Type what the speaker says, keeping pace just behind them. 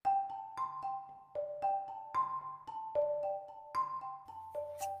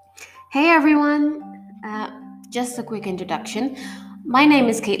Hey everyone! Just a quick introduction. My name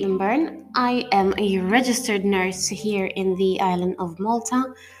is Caitlin Byrne. I am a registered nurse here in the island of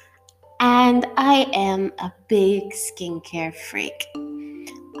Malta, and I am a big skincare freak.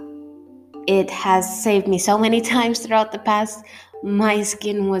 It has saved me so many times throughout the past. My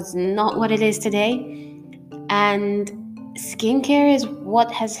skin was not what it is today, and skincare is what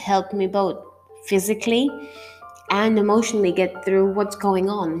has helped me both physically and emotionally get through what's going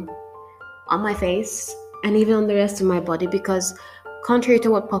on my face and even on the rest of my body, because contrary to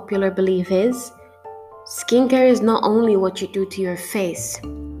what popular belief is, skincare is not only what you do to your face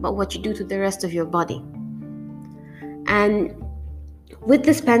but what you do to the rest of your body. And with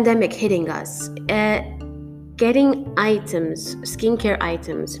this pandemic hitting us, getting skincare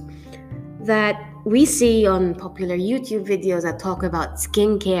items that we see on popular YouTube videos that talk about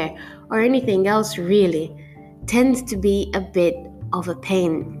skincare or anything else really tends to be a bit of a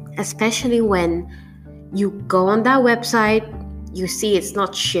pain, especially when you go on that website, you see it's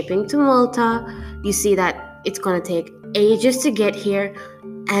not shipping to Malta, you see that it's going to take ages to get here,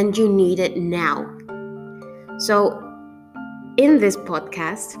 and you need it now. So, in this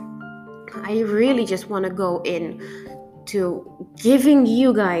podcast, I really just want to go in to giving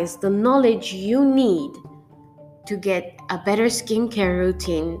you guys the knowledge you need to get a better skincare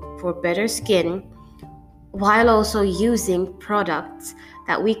routine for better skin, while also using products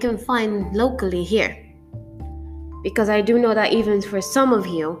that we can find locally here. Because I do know that even for some of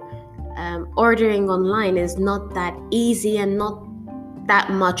you, ordering online is not that easy and not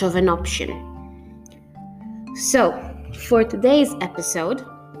that much of an option. So, for today's episode,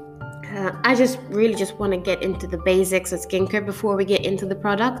 I just want to get into the basics of skincare before we get into the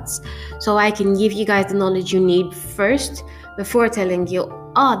products, so I can give you guys the knowledge you need first before telling you,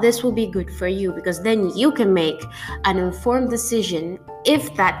 this will be good for you, because then you can make an informed decision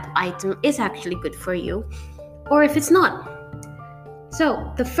if that item is actually good for you or if it's not.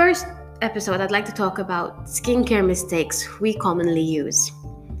 So, the first episode, I'd like to talk about skincare mistakes we commonly use.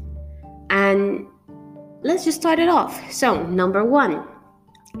 And let's just start it off. So, number 1,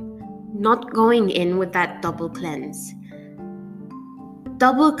 not going in with that double cleanse.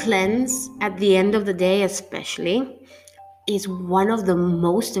 Double cleanse at the end of the day especially is one of the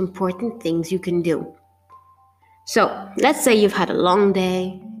most important things you can do. So, let's say you've had a long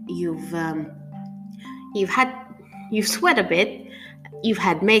day, you've sweat a bit, you've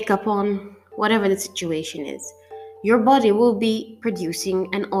had makeup on, whatever the situation is. Your body will be producing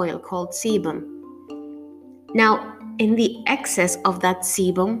an oil called sebum. Now, in the excess of that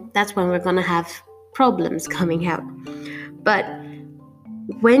sebum, that's when we're going to have problems coming out. But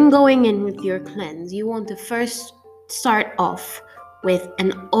when going in with your cleanse, you want to first start off with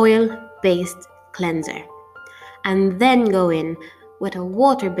an oil-based cleanser, and then go in with a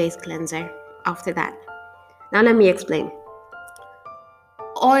water-based cleanser after that. Now let me explain.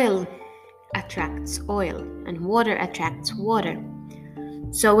 Oil attracts oil and water attracts water.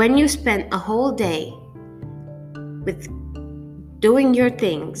 So when you spend a whole day with doing your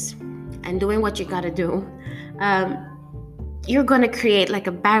things and doing what you gotta do, you're gonna create like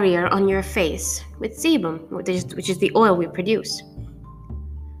a barrier on your face with sebum, which is the oil we produce.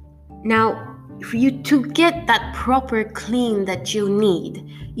 Now, for you to get that proper clean that you need,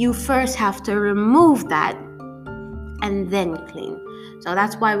 you first have to remove that and then clean. So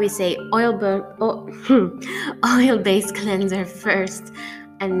that's why we say oil-based cleanser first,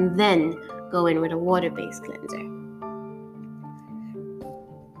 and then go in with a water-based cleanser.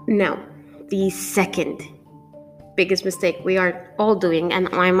 Now, the second biggest mistake we are all doing, and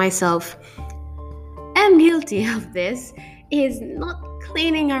I myself am guilty of this, is not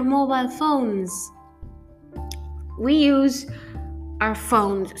cleaning our mobile phones. We use our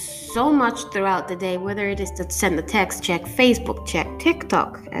phones so much throughout the day, whether it is to send a text, check Facebook, check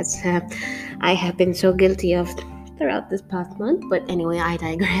TikTok, as I have been so guilty of throughout this past month. But anyway, I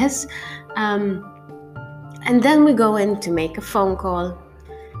digress. And then we go in to make a phone call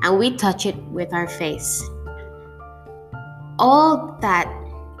and we touch it with our face. All that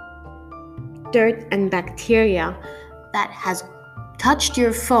dirt and bacteria that has touched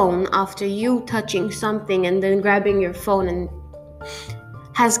your phone after you touching something and then grabbing your phone and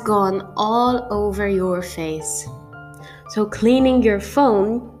has gone all over your face. So cleaning your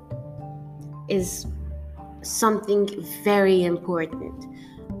phone is something very important.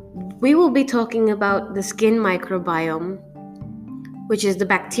 We will be talking about the skin microbiome, which is the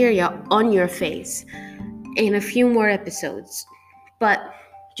bacteria on your face, in a few more episodes. But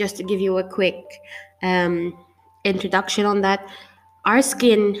just to give you a quick introduction on that, our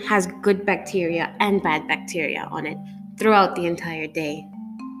skin has good bacteria and bad bacteria on it throughout the entire day.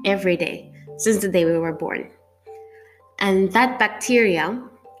 every day since the day we were born. And that bacteria,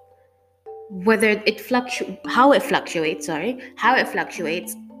 how it fluctuates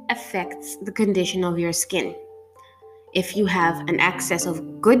affects the condition of your skin. If you have a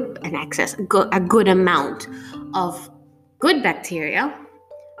good amount of good bacteria,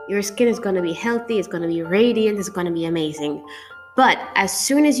 your skin is going to be healthy, it's going to be radiant, it's going to be amazing. But as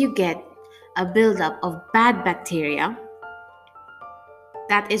soon as you get a buildup of bad bacteria,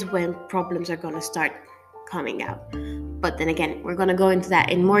 that is when problems are going to start coming out. But then again, we're going to go into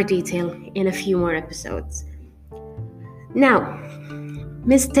that in more detail in a few more episodes. Now,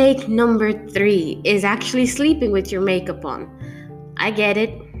 mistake number 3 is actually sleeping with your makeup on. I get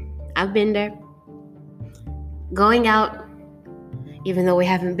it. I've been there. Going out, even though we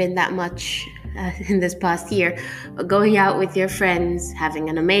haven't been that much in this past year, but going out with your friends, having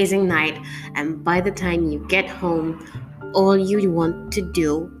an amazing night, and by the time you get home, all you want to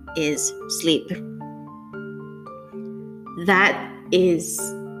do is sleep. That is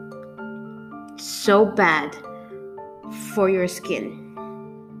so bad for your skin.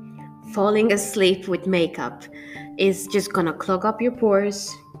 Falling asleep with makeup is just gonna clog up your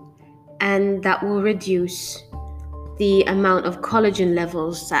pores, and that will reduce the amount of collagen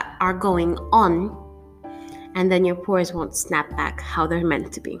levels that are going on, and then your pores won't snap back how they're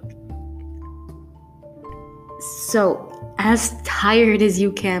meant to be. So, as tired as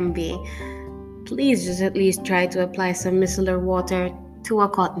you can be, please just at least try to apply some micellar water to a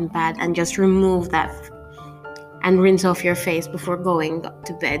cotton pad and just remove that and rinse off your face before going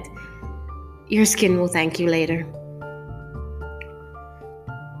to bed. Your skin will thank you later.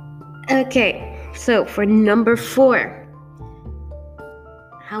 Okay, so for number 4,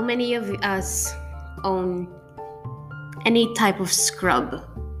 how many of us own any type of scrub?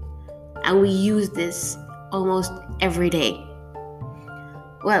 And we use this almost every day.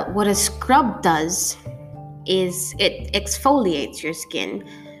 Well, what a scrub does is it exfoliates your skin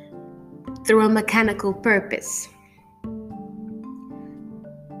through a mechanical purpose.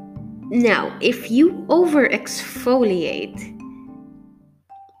 Now, if you over-exfoliate,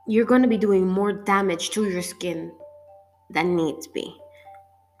 you're going to be doing more damage to your skin than needs be.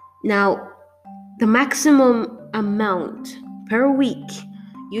 Now, the maximum amount per week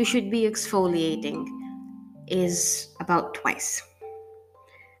you should be exfoliating is about twice.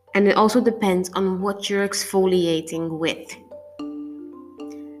 And it also depends on what you're exfoliating with.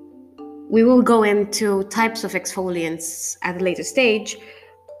 We will go into types of exfoliants at a later stage,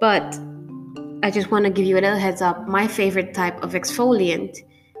 but I just want to give you a little heads up. My favorite type of exfoliant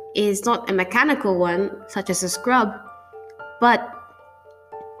is not a mechanical one, such as a scrub, but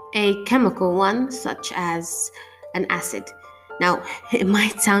a chemical one, such as an acid. Now, it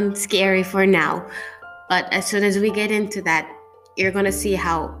might sound scary for now, but as soon as we get into that, you're going to see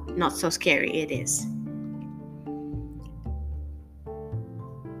how not so scary it is.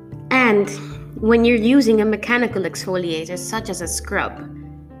 And when you're using a mechanical exfoliator, such as a scrub,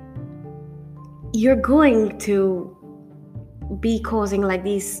 you're going to be causing like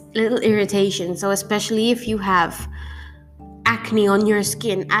these little irritations. So especially if you have acne on your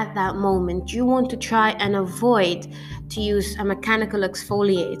skin at that moment, you want to try and avoid to use a mechanical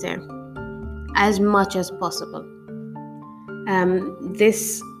exfoliator as much as possible.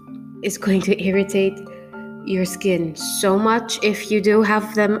 This is going to irritate your skin so much if you do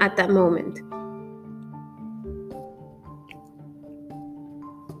have them at that moment.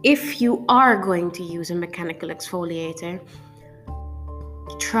 If you are going to use a mechanical exfoliator,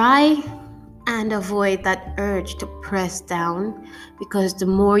 try and avoid that urge to press down, because the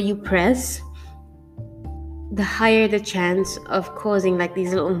more you press, the higher the chance of causing like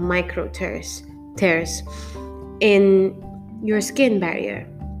these little micro tears in your skin barrier,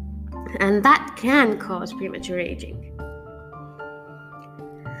 and that can cause premature aging.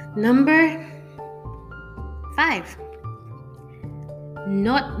 Number 5,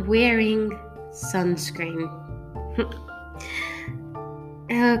 not wearing sunscreen.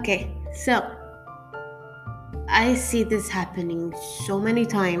 Okay, so I see this happening so many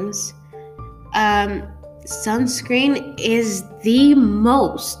times. Sunscreen is the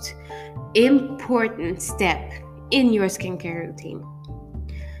most important step in your skincare routine.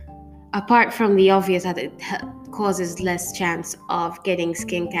 Apart from the obvious that it causes less chance of getting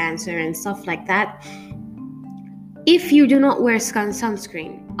skin cancer and stuff like that, if you do not wear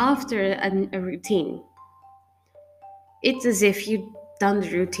sunscreen after a routine, it's as if you've done the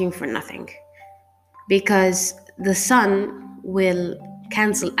routine for nothing, because the sun will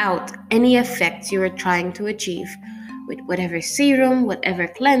cancel out any effects you are trying to achieve with whatever serum, whatever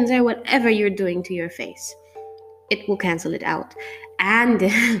cleanser, whatever you're doing to your face. it will cancel it out. And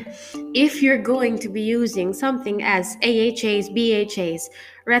if you're going to be using something as AHAs, BHAs,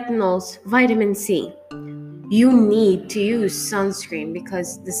 retinols, vitamin C, you need to use sunscreen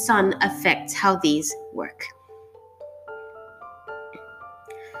because the sun affects how these work.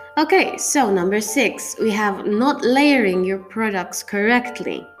 Okay, so number 6, we have not layering your products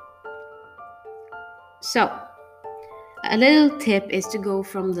correctly. So, a little tip is to go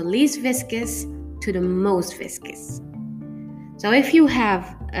from the least viscous to the most viscous. So if you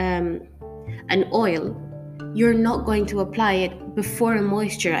have an oil, you're not going to apply it before a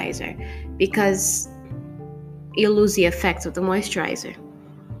moisturizer because you'll lose the effects of the moisturizer.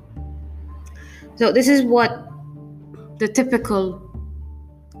 So this is what the typical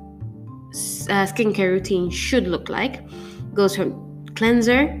skincare routine should look like. It goes from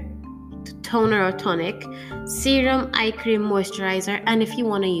cleanser to toner or tonic, serum, eye cream, moisturizer, and if you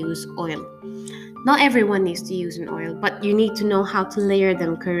want to use oil. Not everyone needs to use an oil, but you need to know how to layer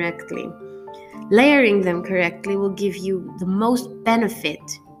them correctly. Layering them correctly will give you the most benefit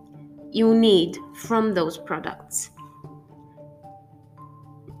you need from those products.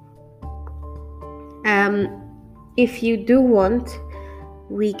 If you do want,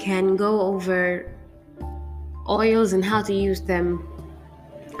 we can go over oils and how to use them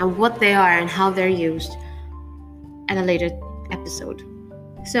and what they are and how they're used at a later episode.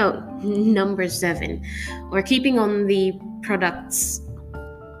 So, number 7, we're keeping on the products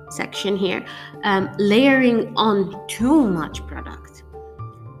section here, layering on too much product.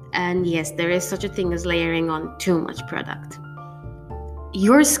 And yes, there is such a thing as layering on too much product.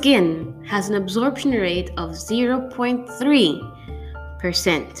 Your skin has an absorption rate of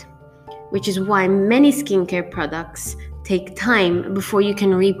 0.3%, which is why many skincare products take time before you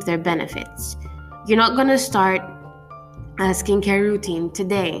can reap their benefits. You're not going to start a skincare routine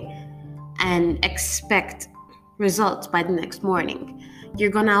today and expect results by the next morning.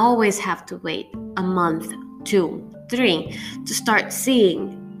 You're gonna always have to wait a month, 2, 3 to start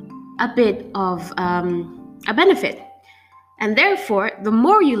seeing a bit of a benefit. And therefore, the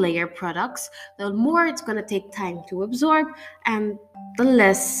more you layer products, the more it's gonna take time to absorb, and the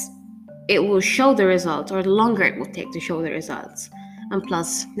less it will show the results, or the longer it will take to show the results. And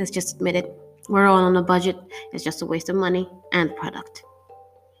plus, let's just admit it, we're all on a budget. It's just a waste of money and product.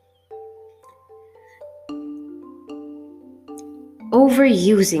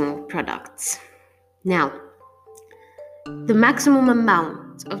 Overusing products. Now, the maximum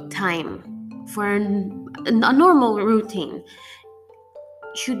amount of time for a normal routine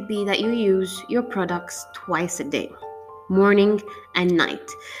should be that you use your products twice a day, morning and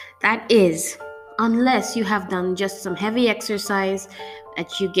night. That is, unless you have done just some heavy exercise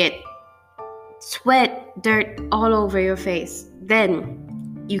that you get sweat, dirt all over your face, then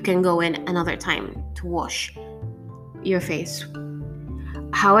you can go in another time to wash your face.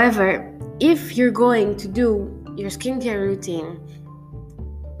 However, if you're going to do your skincare routine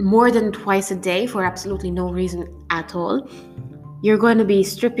more than twice a day for absolutely no reason at all, you're going to be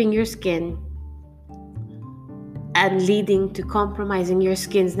stripping your skin and leading to compromising your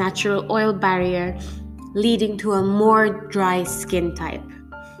skin's natural oil barrier, leading to a more dry skin type.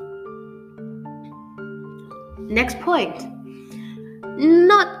 Next point,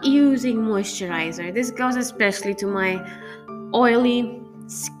 not using moisturizer. This goes especially to my oily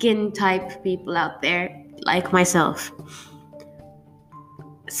skin type people out there, like myself.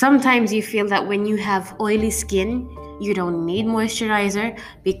 Sometimes you feel that when you have oily skin, you don't need moisturizer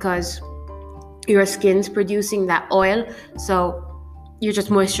because your skin's producing that oil, so you're just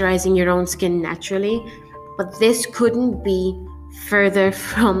moisturizing your own skin naturally. But this couldn't be further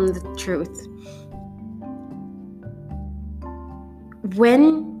from the truth.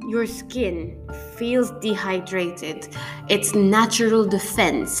 When your skin feels dehydrated, its natural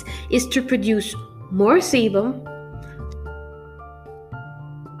defense is to produce more sebum,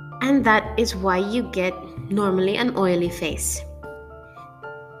 and that is why you get normally an oily face.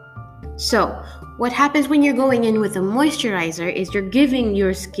 So, what happens when you're going in with a moisturizer is you're giving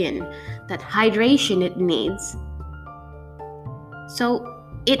your skin that hydration it needs, so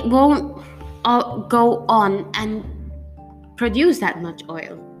it won't go on and produce that much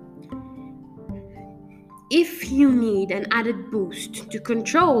oil. If you need an added boost to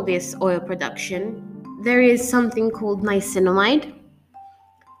control this oil production, there is something called niacinamide,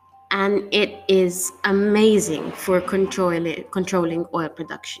 and it is amazing for controlling oil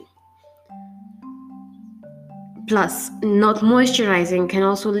production. Plus, not moisturizing can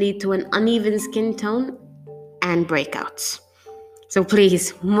also lead to an uneven skin tone and breakouts. So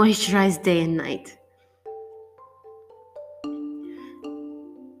please, moisturize day and night.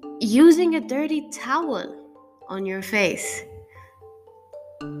 Using a dirty towel on your face.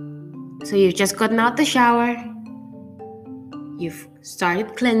 So you've just gotten out the shower, you've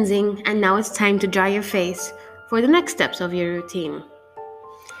started cleansing, and now it's time to dry your face for the next steps of your routine.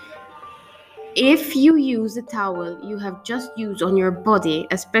 If you use the towel you have just used on your body,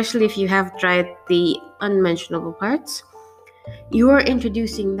 especially if you have dried the unmentionable parts, you are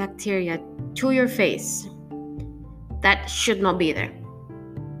introducing bacteria to your face that should not be there.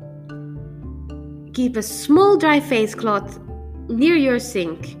 Keep a small dry face cloth near your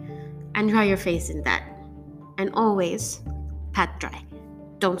sink and dry your face in that. And always pat dry.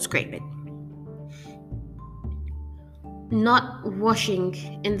 Don't scrape it. Not washing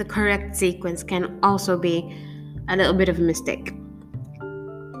in the correct sequence can also be a little bit of a mistake.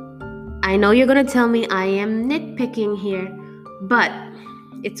 I know you're gonna tell me I am nitpicking here, but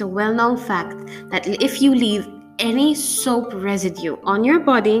it's a well-known fact that if you leave any soap residue on your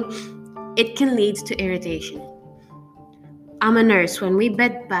body, it can lead to irritation. I'm a nurse. When we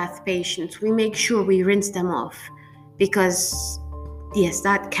bed bath patients, we make sure we rinse them off because, yes,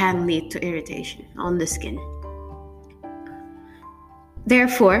 that can lead to irritation on the skin.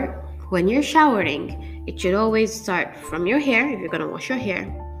 Therefore, when you're showering, it should always start from your hair, if you're going to wash your hair,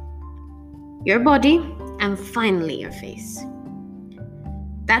 your body, and finally your face.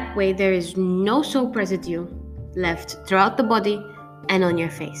 That way there is no soap residue left throughout the body and on your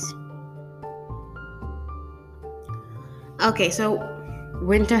face. Okay, so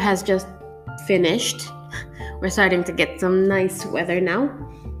winter has just finished. We're starting to get some nice weather now.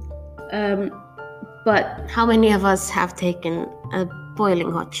 But how many of us have taken a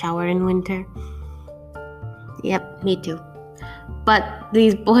boiling hot shower in winter? Yep, me too. But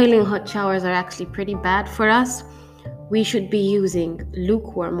these boiling hot showers are actually pretty bad for us. We should be using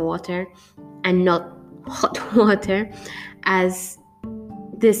lukewarm water and not hot water, as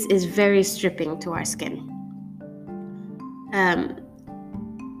this is very stripping to our skin.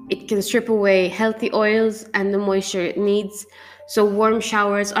 It can strip away healthy oils and the moisture it needs, so warm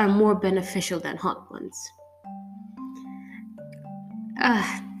showers are more beneficial than hot ones.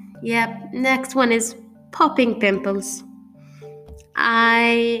 Next one is popping pimples.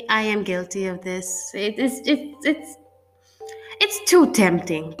 I am guilty of this. It's too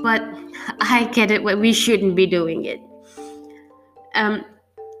tempting, but I get it. We shouldn't be doing it.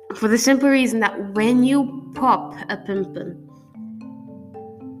 For the simple reason that when you pop a pimple,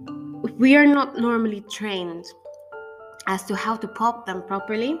 we are not normally trained as to how to pop them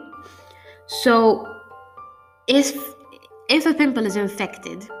properly. So if a pimple is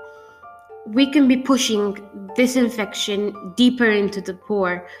infected, we can be pushing this infection deeper into the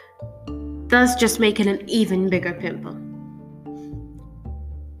pore, thus just making an even bigger pimple.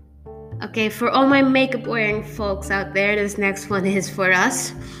 Okay, for all my makeup wearing folks out there, this next one is for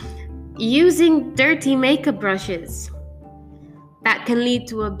us. Using dirty makeup brushes. That can lead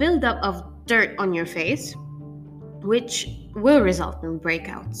to a buildup of dirt on your face, which will result in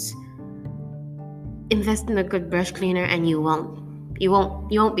breakouts. Invest in a good brush cleaner and you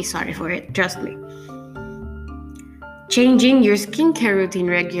won't be sorry for it, trust me. Changing your skincare routine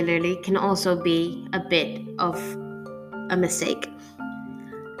regularly can also be a bit of a mistake.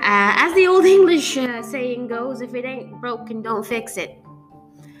 As the old English saying goes, if it ain't broken, don't fix it.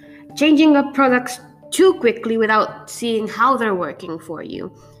 Changing up products too quickly without seeing how they're working for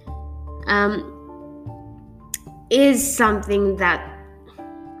you is something that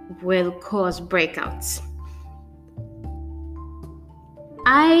will cause breakouts.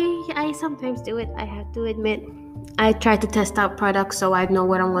 I sometimes do it, I have to admit. I try to test out products so I know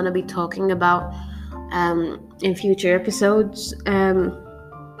what I'm going to be talking about in future episodes.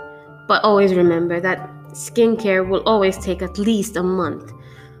 But always remember that skincare will always take at least a month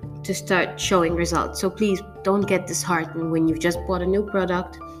to start showing results. So please don't get disheartened when you've just bought a new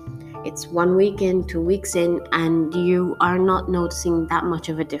product. It's 1 week in, 2 weeks in, and you are not noticing that much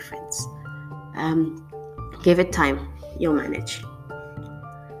of a difference. Give it time. You'll manage.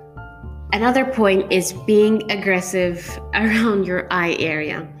 Another point is being aggressive around your eye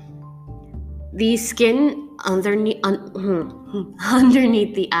area. The skin underneath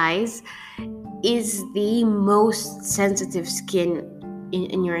the eyes is the most sensitive skin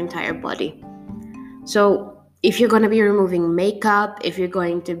in your entire body. So if you're going to be removing makeup, if you're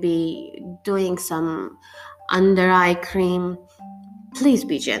going to be doing some under eye cream, please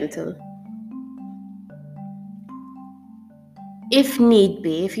be gentle. If need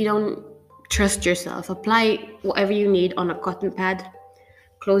be, if you don't trust yourself, apply whatever you need on a cotton pad,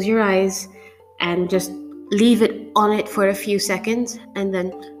 close your eyes, and just leave it on it for a few seconds, and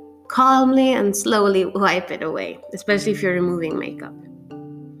then calmly and slowly wipe it away, especially if you're removing makeup.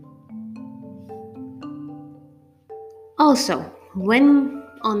 Also, when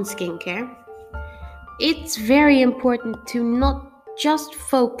on skincare, it's very important to not just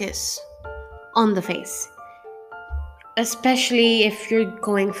focus on the face, especially if you're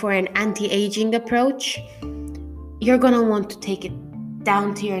going for an anti-aging approach. You're gonna want to take it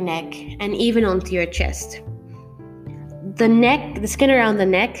down to your neck and even onto your chest. The skin around the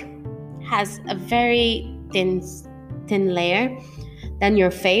neck has a very thin layer than your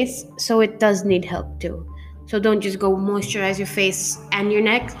face, so it does need help too. So don't just go moisturize your face and your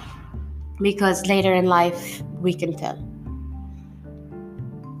neck, because later in life we can tell.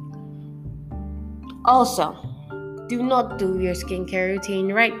 Also, do not do your skincare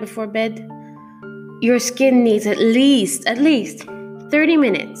routine right before bed. Your skin needs at least 30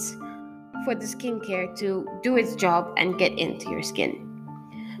 minutes for the skincare to do its job and get into your skin.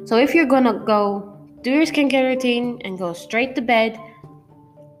 So if you're gonna go do your skincare routine and go straight to bed,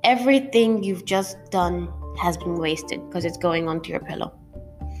 everything you've just done has been wasted because it's going onto your pillow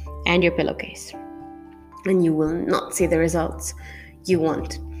and your pillowcase, and you will not see the results you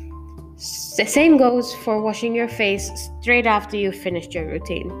want. The same goes for washing your face straight after you've finished your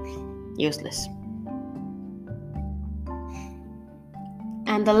routine. Useless.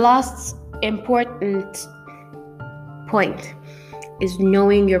 And the last important point is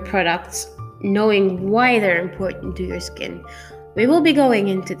knowing your products, knowing why they're important to your skin. We will be going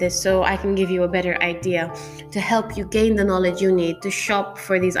into this so I can give you a better idea to help you gain the knowledge you need to shop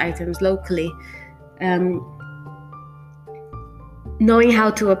for these items locally. Knowing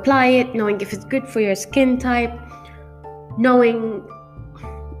how to apply it, knowing if it's good for your skin type, knowing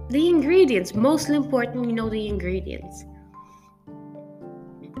the ingredients. Mostly important, you know the ingredients.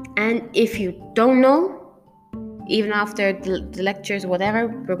 And if you don't know, even after the lectures, whatever,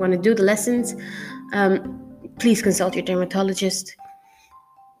 we're going to do the lessons, please consult your dermatologist.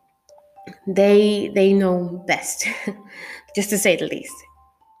 They know best, just to say the least.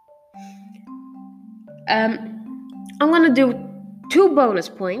 I'm going to do 2 bonus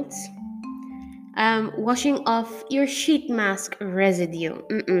points. Washing off your sheet mask residue.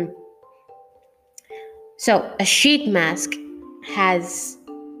 So a sheet mask has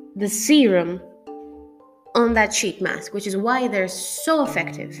the serum on that sheet mask, which is why they're so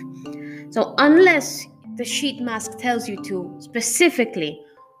effective. So unless the sheet mask tells you to specifically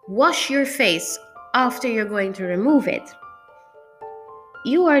wash your face after you're going to remove it,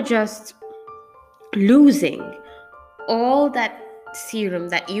 you are just losing all that serum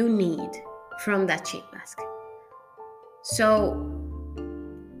that you need from that sheet mask. So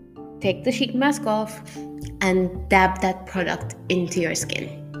take the sheet mask off and dab that product into your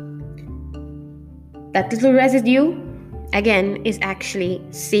skin. That little residue, again, is actually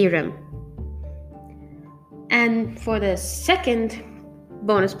serum. And for the second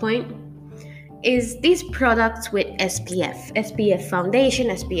bonus point is these products with SPF foundation,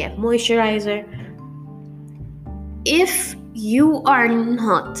 SPF moisturizer. If you are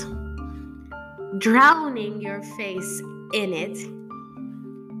not drowning your face in it,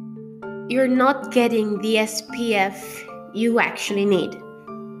 you're not getting the SPF you actually need.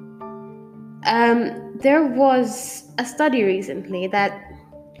 There was a study recently that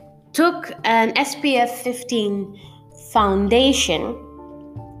took an SPF 15 foundation,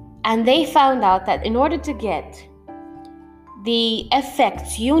 and they found out that in order to get the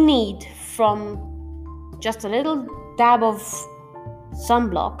effects you need from just a little dab of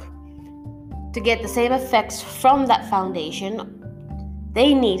sunblock, to get the same effects from that foundation,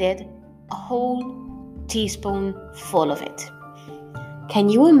 they needed a whole teaspoon full of it. Can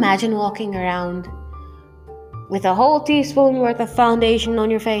you imagine walking around with a whole teaspoon worth of foundation on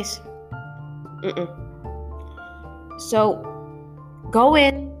your face? So go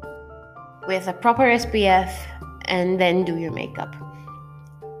in with a proper SPF and then do your makeup.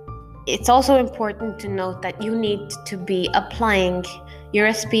 It's also important to note that you need to be applying your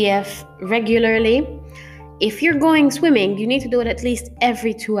SPF regularly. If you're going swimming, you need to do it at least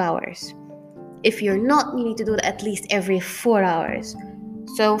every 2 hours. If you're not, you need to do it at least every 4 hours.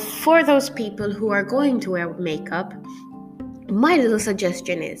 So for those people who are going to wear makeup, my little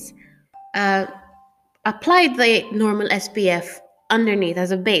suggestion is apply the normal SPF underneath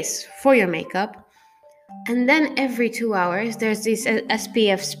as a base for your makeup, and then every 2 hours there's these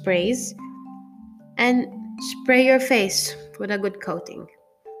SPF sprays, and spray your face with a good coating.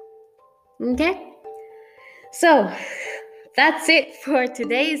 Okay? So that's it for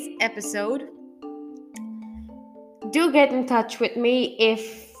today's episode. Do get in touch with me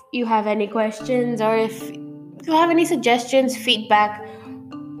if you have any questions, or if you have any suggestions, feedback,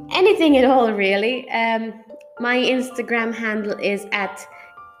 anything at all, really. My Instagram handle is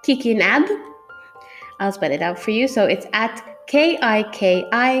 @kikinab. I'll spell it out for you. So it's at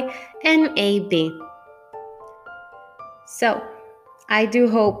KIKINAB. So I do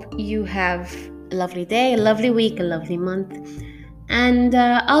hope you have a lovely day, a lovely week, a lovely month. And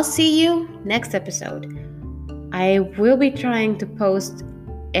I'll see you next episode. I will be trying to post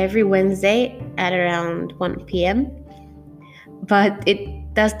every Wednesday at around 1 p.m. But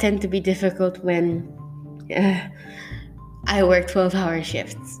it does tend to be difficult when I work 12-hour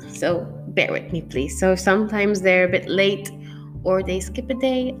shifts. So bear with me, please. So sometimes they're a bit late or they skip a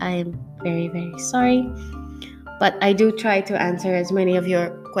day. I'm very, very sorry. But I do try to answer as many of your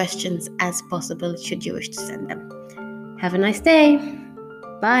questions as possible should you wish to send them. Have a nice day.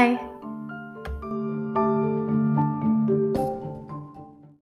 Bye.